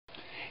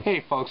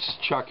Hey folks,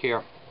 Chuck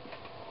here.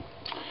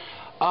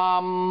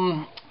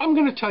 I'm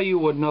going to tell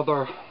you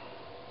another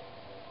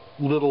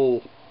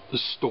little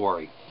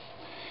story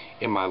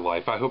in my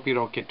life. I hope you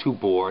don't get too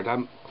bored.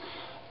 I'm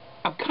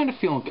kind of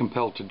feeling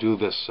compelled to do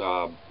this.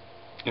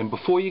 And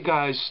before you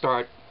guys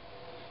start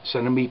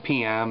sending me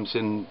PMs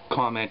and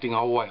commenting,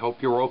 oh, I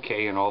hope you're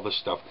okay and all this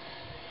stuff,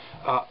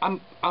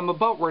 I'm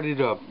about ready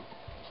to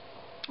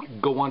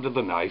go under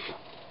the knife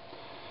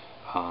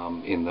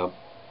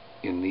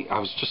I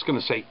was just going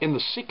to say in the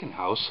second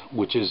house,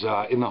 which is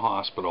in the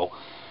hospital.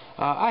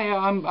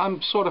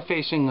 I'm sort of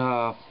facing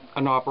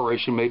an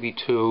operation, maybe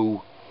two.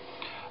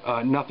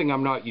 Nothing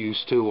I'm not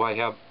used to. I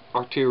have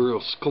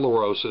arterial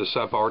sclerosis.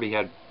 I've already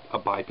had a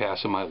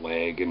bypass in my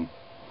leg and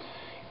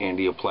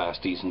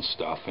angioplasties and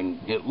stuff, and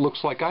it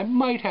looks like I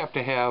might have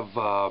to have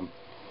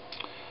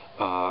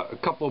a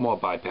couple more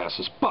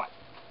bypasses. But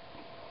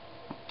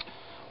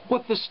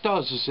what this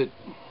does is it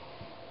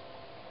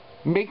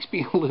makes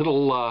me a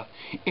little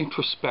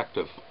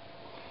introspective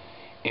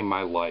in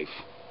my life,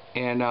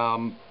 and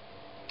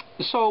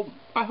so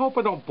I hope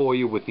I don't bore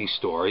you with these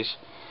stories.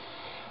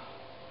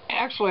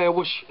 Actually, I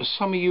wish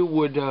some of you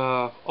would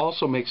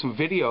also make some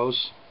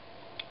videos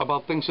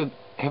about things that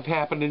have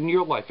happened in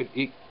your life.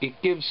 It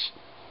gives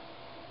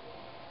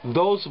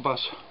those of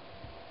us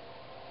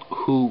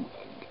who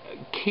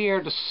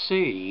care to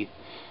see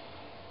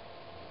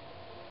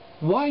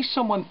why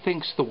someone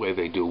thinks the way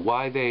they do,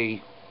 why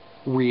they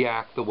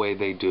react the way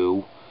they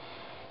do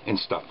and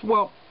stuff.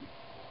 Well,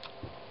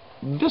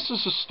 this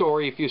is a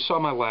story. If you saw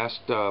my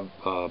last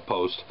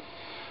post,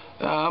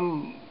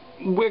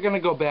 we're going to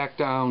go back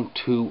down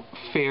to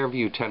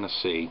Fairview,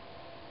 Tennessee.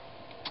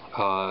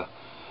 You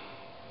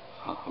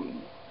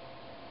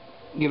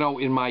know,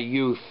 in my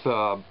youth,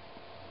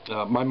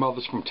 my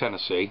mother's from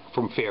Tennessee,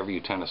 from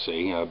Fairview,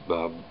 Tennessee.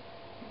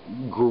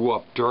 Grew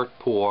up dirt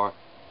poor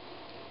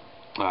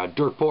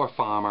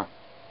farmer.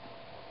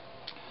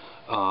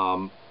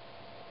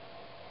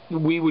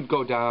 We would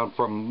go down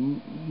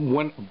from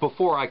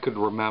before I could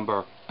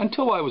remember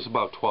until I was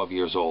about 12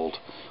 years old.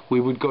 We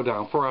would go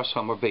down for our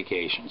summer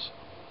vacations.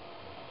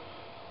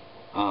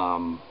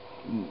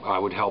 I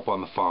would help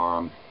on the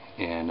farm,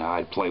 and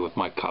I'd play with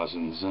my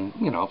cousins and,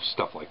 you know,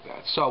 stuff like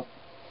that. So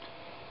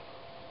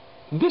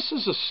this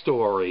is a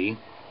story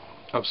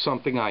of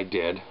something I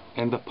did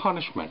and the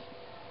punishment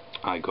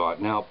I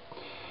got. Now,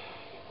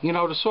 you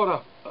know, to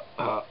sort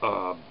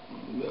of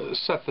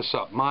set this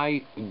up,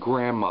 my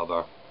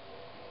grandmother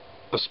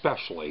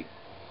especially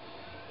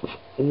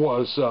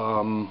was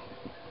a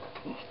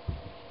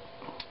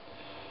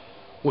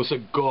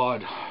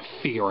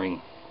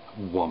God-fearing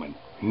woman.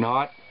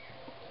 Not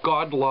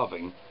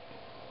God-loving,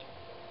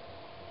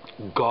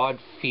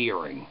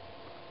 God-fearing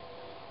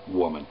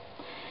woman.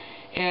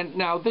 And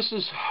now this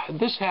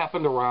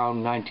happened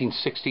around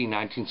 1960,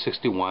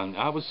 1961.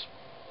 I was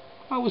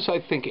I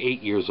think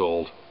 8 years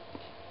old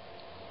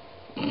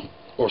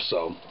or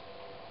so.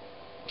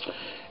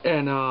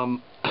 And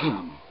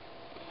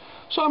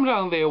so I'm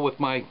down there with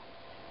my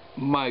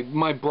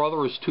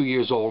brother is 2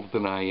 years older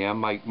than I am.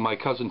 My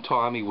cousin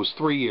Tommy was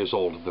 3 years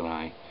older than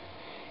I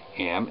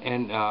am,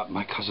 and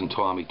my cousin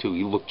Tommy too.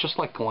 He looked just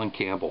like Glenn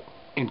Campbell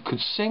and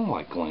could sing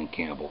like Glenn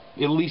Campbell.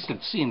 At least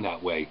it seemed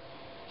that way,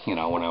 you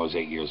know, when I was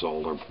 8 years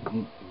old or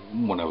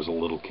when I was a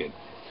little kid.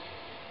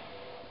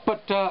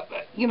 But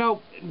you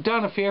know,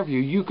 down at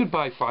Fairview, you could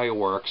buy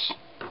fireworks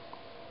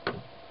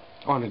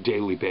on a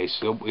daily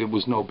basis. It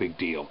was no big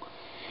deal.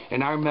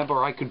 And I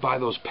remember I could buy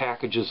those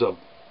packages of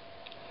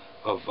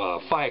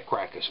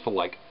firecrackers for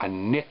like a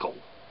nickel.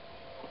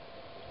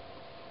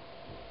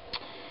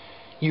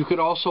 You could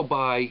also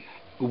buy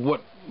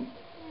what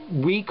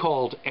we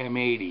called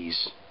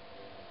M80s,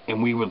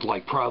 and we would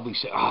like proudly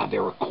say, ah,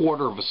 they're a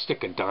quarter of a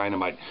stick of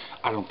dynamite.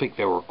 I don't think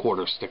they were a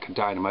quarter stick of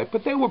dynamite,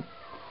 but they were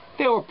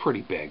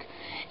pretty big.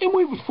 And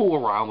we would fool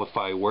around with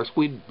fireworks.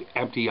 We'd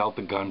empty out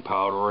the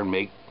gunpowder and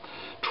make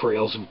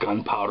trails of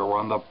gunpowder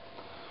on the,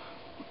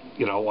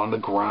 you know, on the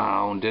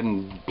ground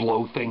and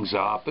blow things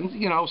up and,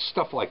 you know,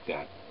 stuff like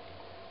that.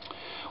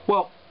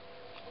 Well,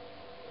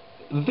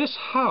 this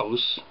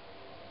house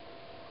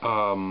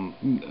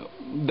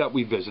that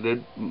we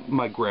visited,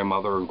 my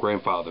grandmother and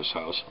grandfather's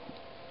house,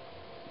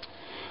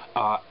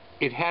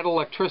 it had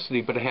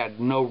electricity, but it had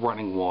no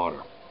running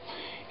water.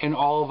 And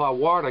all of our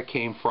water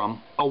came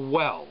from a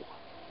well.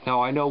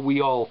 Now, I know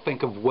we all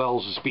think of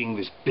wells as being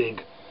this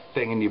big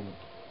thing and you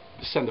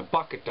send a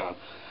bucket down.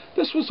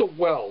 This was a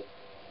well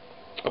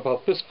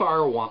about this far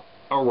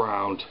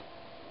around,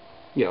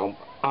 you know,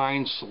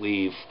 iron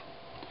sleeve.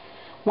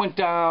 Went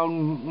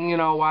down, you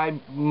know, I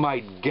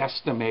might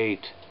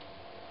guesstimate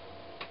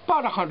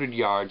about 100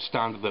 yards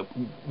down to the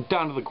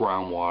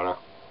groundwater.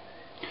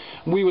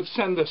 We would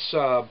send this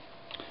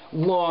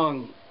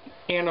long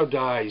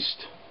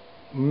anodized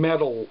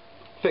metal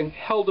thing,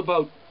 held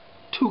about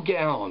 2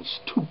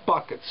 gallons, 2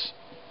 buckets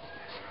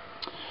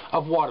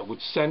of water.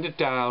 We'd send it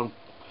down.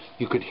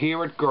 You could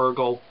hear it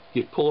gurgle.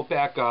 You'd pull it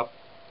back up.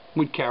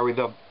 We'd carry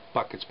the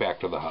buckets back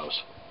to the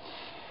house.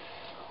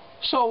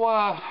 So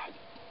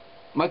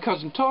my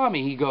cousin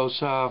Tommy, he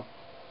goes,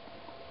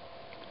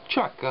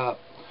 Chuck,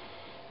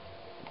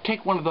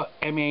 take one of the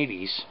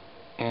M80s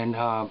and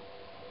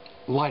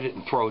light it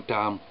and throw it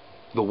down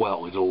the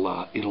well.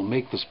 It'll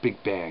make this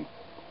big bang.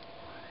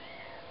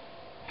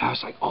 I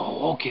was like,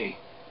 oh,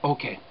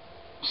 okay,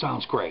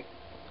 sounds great.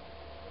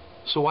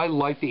 So I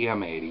light the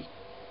M80.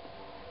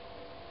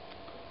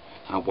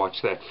 I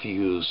watch that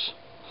fuse.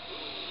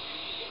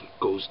 It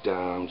goes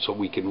down so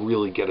we can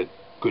really get a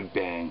good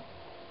bang.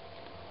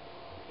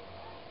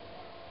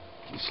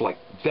 It's like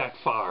that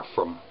far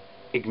from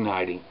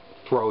igniting.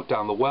 Throw it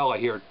down the well. I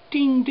hear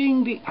ding,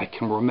 ding, ding. I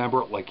can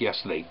remember it like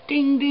yesterday.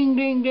 Ding, ding,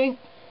 ding, ding.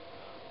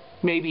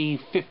 Maybe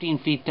 15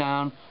 feet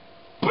down.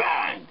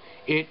 Bang!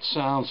 It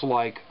sounds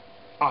like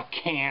a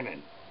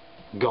cannon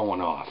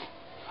going off.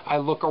 I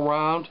look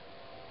around,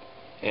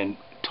 and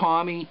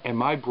Tommy and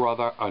my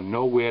brother are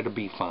nowhere to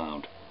be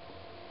found.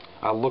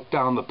 I look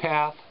down the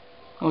path.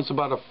 It was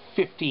about a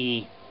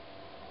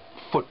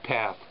 50-foot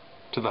path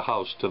to the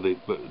house,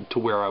 to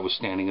where I was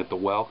standing at the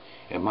well,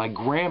 and my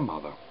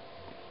grandmother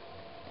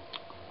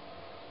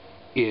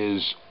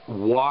is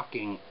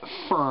walking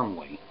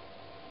firmly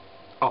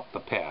up the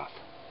path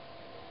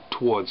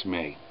towards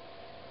me.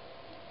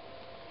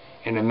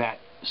 And in that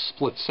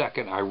split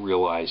second, I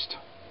realized,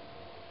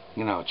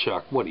 you know,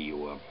 Chuck, what are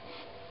you,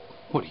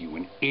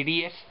 an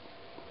idiot?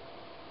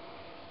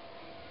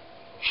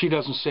 She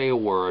doesn't say a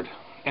word.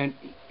 And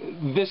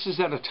this is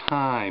at a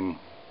time,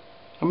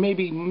 or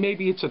maybe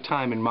it's a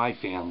time in my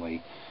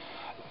family,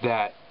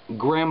 that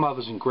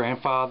grandmothers and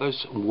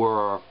grandfathers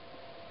were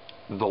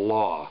the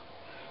law.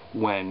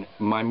 When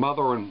my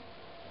mother and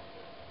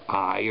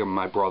I, or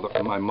my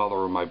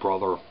mother and my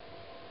brother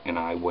and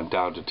I went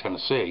down to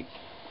Tennessee,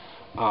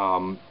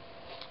 all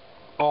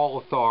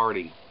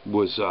authority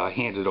was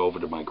handed over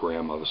to my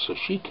grandmother. So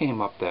she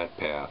came up that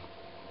path,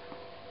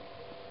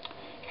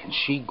 and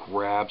she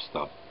grabs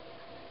the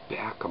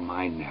back of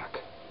my neck.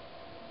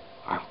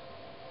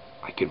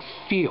 I could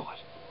feel it.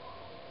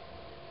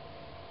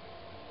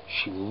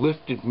 She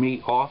lifted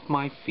me off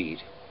my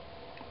feet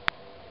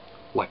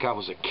like I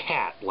was a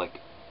cat. Like,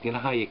 you know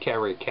how you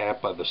carry a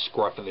cat by the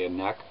scruff of their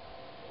neck?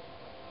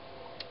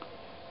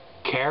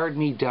 Carried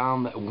me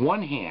down,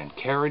 one hand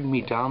carried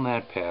me down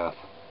that path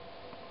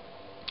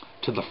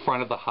to the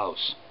front of the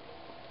house,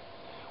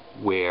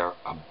 where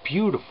a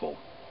beautiful,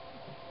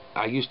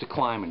 I used to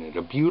climb in it,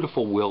 a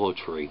beautiful willow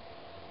tree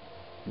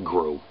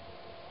grew,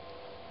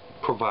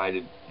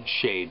 provided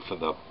shade for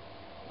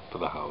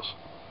the house.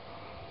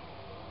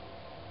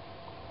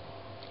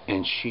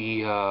 And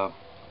she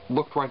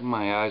looked right in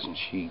my eyes, and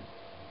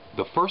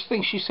the first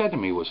thing she said to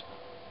me was,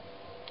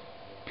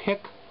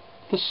 pick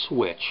the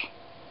switch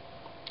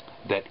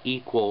that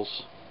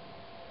equals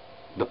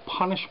the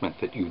punishment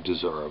that you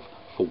deserve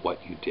for what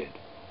you did.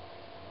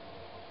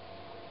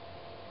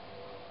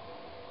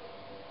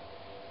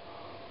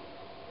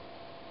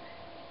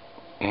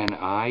 And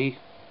I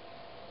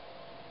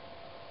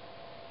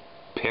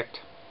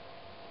picked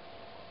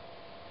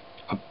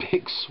a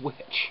big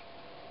switch.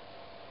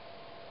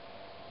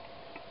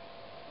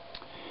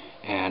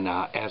 And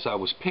as I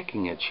was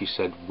picking it, she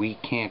said, we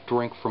can't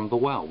drink from the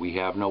well. We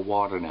have no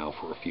water now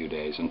for a few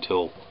days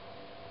until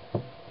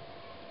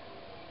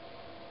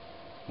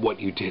what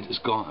you did is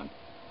gone.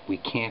 We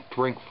can't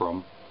drink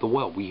from the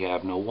well. We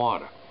have no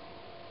water.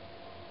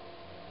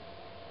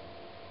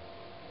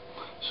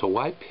 So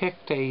I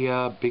picked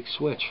a big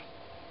switch.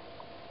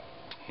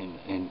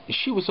 And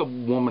she was a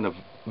woman of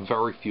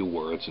very few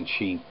words, and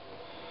she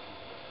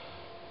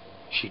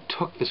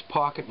took this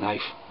pocket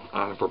knife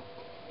out of her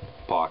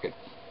pocket,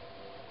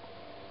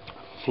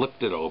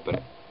 flipped it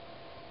open,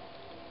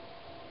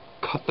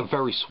 cut the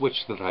very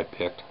switch that I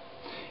picked,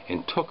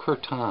 and took her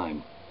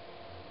time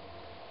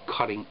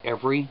cutting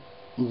every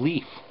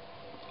leaf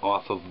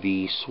off of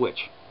the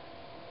switch.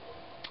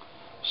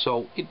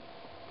 So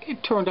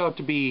it turned out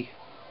to be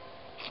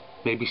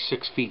maybe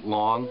 6 feet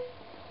long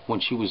when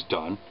she was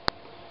done.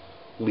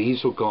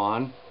 Leaves were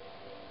gone.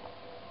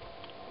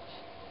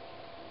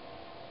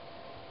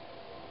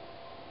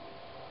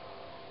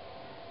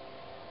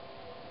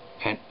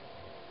 And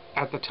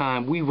at the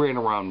time, we ran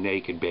around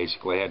naked,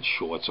 basically. I had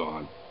shorts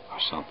on or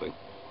something.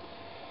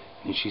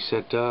 And she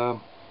said,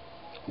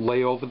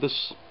 lay over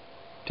this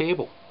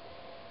table.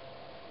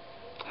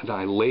 And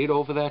I laid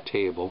over that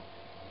table,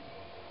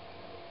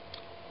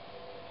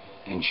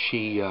 and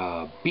she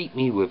beat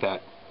me with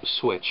that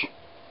switch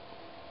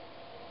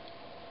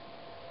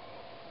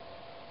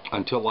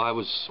until I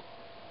was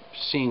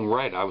seeing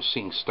right. I was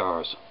seeing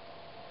stars.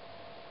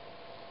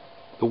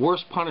 The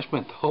worst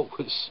punishment, though,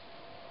 was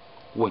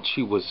when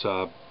she was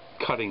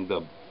cutting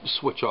the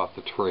switch off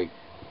the tree.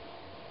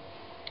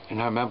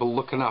 And I remember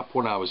looking up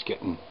when I was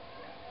getting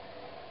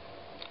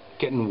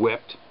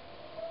whipped,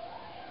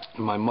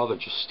 and my mother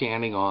just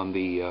standing on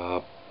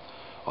the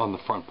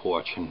front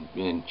porch,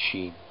 and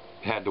she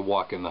had to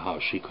walk in the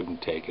house. She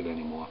couldn't take it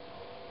anymore.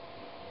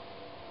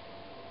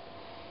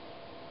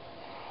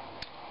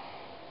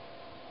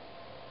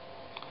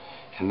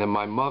 And then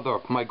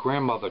my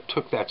grandmother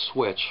took that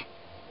switch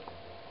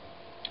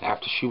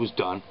after she was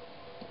done,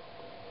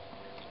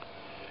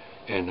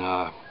 and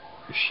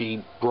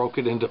she broke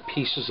it into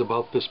pieces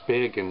about this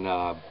big,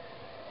 and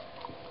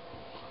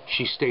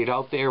she stayed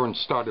out there and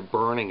started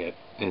burning it,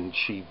 and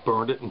she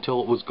burned it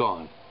until it was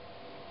gone,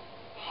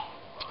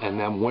 and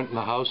then went in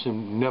the house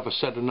and never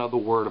said another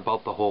word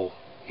about the whole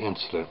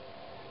incident.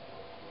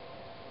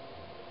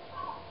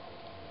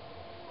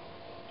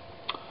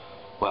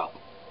 Well,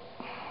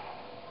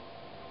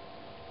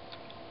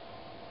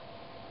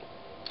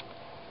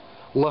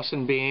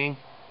 lesson being,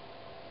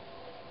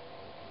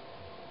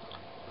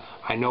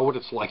 I know what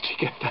it's like to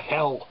get the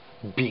hell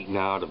beaten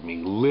out of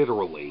me,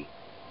 literally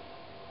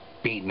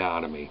beaten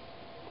out of me.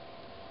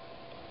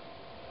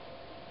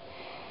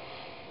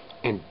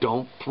 And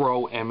don't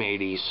throw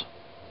M80s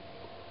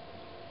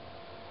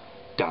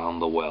down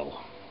the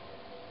well.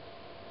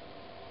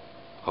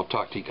 I'll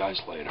talk to you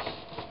guys later.